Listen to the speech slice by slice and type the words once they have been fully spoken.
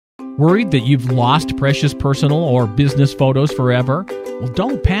Worried that you've lost precious personal or business photos forever? Well,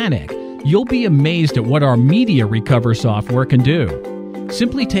 don't panic. You'll be amazed at what our MediaRecover software can do.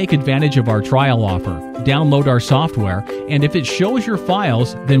 Simply take advantage of our trial offer, download our software, and if it shows your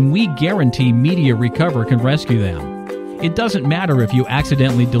files, then we guarantee MediaRecover can rescue them. It doesn't matter if you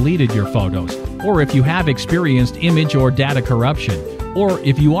accidentally deleted your photos, or if you have experienced image or data corruption, or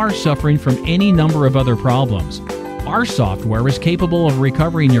if you are suffering from any number of other problems. Our software is capable of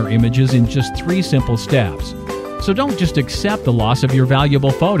recovering your images in just 3 simple steps. So don't just accept the loss of your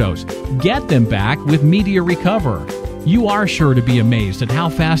valuable photos. Get them back with MediaRecover. You are sure to be amazed at how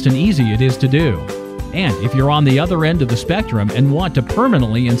fast and easy it is to do. And if you're on the other end of the spectrum and want to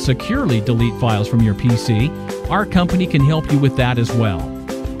permanently and securely delete files from your PC, our company can help you with that as well.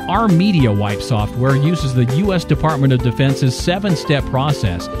 Our MediaWipe software uses the U.S. Department of Defense's 7-step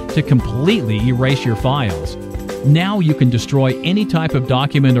process to completely erase your files. Now you can destroy any type of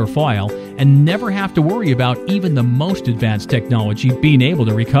document or file and never have to worry about even the most advanced technology being able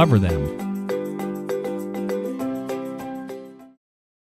to recover them.